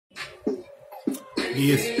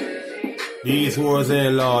These whores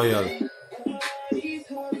ain't loyal.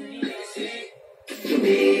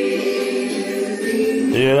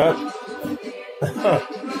 Hear that?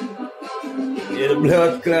 Hear the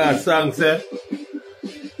blood class song say?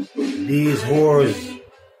 These whores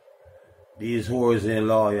ain't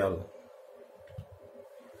loyal.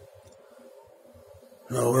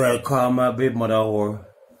 No way I call my big mother whore.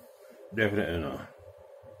 Definitely not.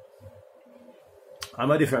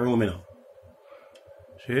 I'm a different room, you know.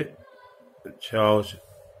 See? Charge,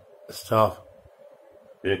 stuff,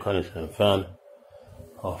 air conditioning, fan.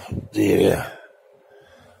 Oh, dear.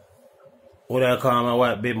 Would I call my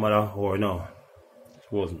white big mother whore? No.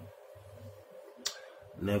 It wasn't.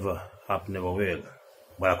 Never happened, never will.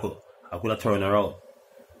 But I could have turned her out.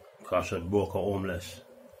 Because she broke her homeless.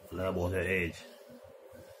 Like about her age.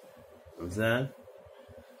 You know what I'm saying?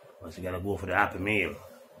 But she gotta go for the happy meal.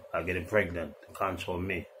 I get pregnant, control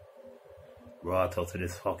me. Brought her to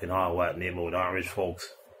this fucking all white neighborhood, all rich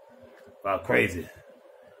folks. Got crazy.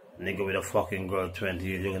 Nigga with a fucking girl 20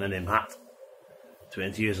 years younger than him hot.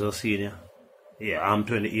 20 years old senior. Yeah, I'm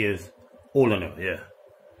 20 years older than her, yeah.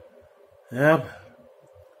 Yep.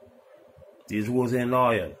 These rules ain't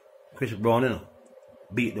loyal. Chris Brown, you know,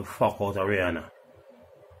 beat the fuck out of Rihanna.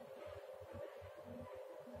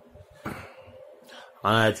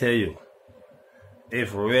 And I tell you,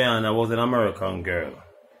 if Rihanna was an American girl,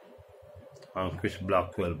 and Chris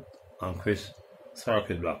Blackwell,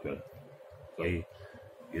 okay,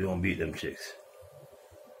 you don't beat them chicks.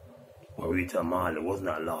 Rita Marley was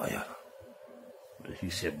not loyal. And she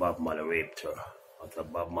said Bob Marley raped her. After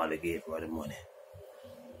Bob Marley gave her the money.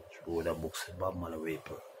 She wrote a book said Bob Marley raped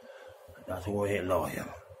her. That's why he ain't loyal.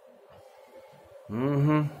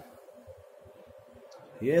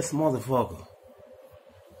 Yes, motherfucker.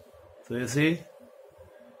 So you see,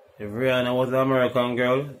 if Rihanna was an American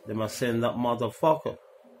girl, they must send that motherfucker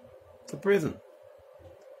to prison.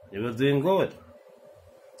 He was doing good.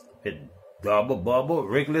 With Bubble,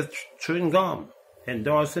 regular chewing gum,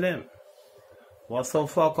 endorsing him. What's so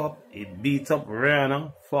fuck up? He beat up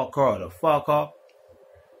Rihanna, fuck her the fuck up.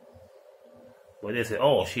 But they say,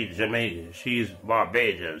 oh, she's Jamaican, she's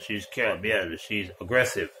Barbadian, she's Caribbean, she's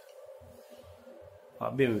aggressive.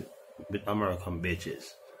 I've been with American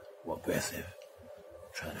bitches who are aggressive.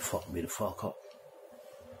 Trying to fuck me the fuck up.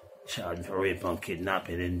 Charged for rape and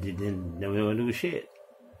kidnapping and didn't never do shit.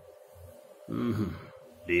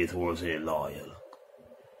 These words ain't loyal.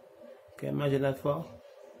 Can you imagine that fuck?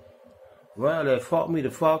 Well, they fuck me the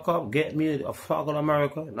fuck up, get me a fuck in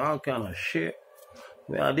America, and all kind of shit.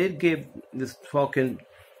 Well, I did give this fucking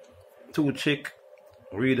 2 chick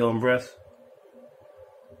read on breast.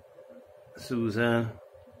 Suzanne.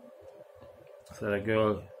 So that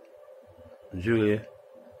girl, Julia,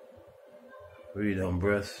 read on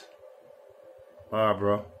breast.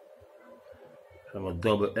 Barbara, from a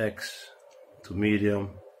double X to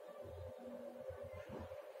medium.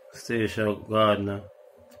 Stacia Gardner,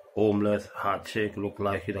 homeless, hot chick, look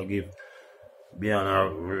like it'll give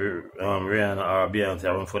Rihanna or Beyonce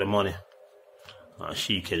a run for the money. And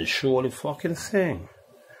she can surely fucking sing.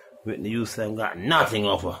 Whitney Houston got nothing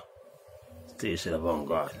of her. Stacia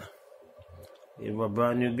Gardner. Give her a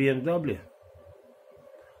brand new BMW.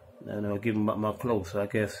 Then I'll give him back my clothes, so I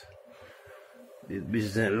guess. These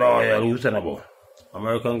bitches ain't loyal. Who's talking about?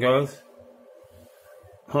 American girls?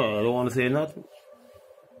 I don't want to say nothing.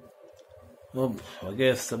 Well, I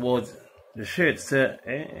guess about the shit, say,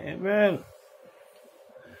 hey, man.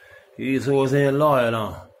 These hoes ain't loyal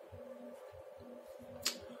now.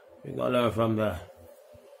 You gotta learn from that.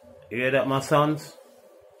 You hear that, my sons?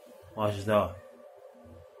 Watch that.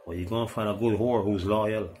 Well, you gonna find a good whore who's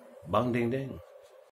loyal. Bang ding ding.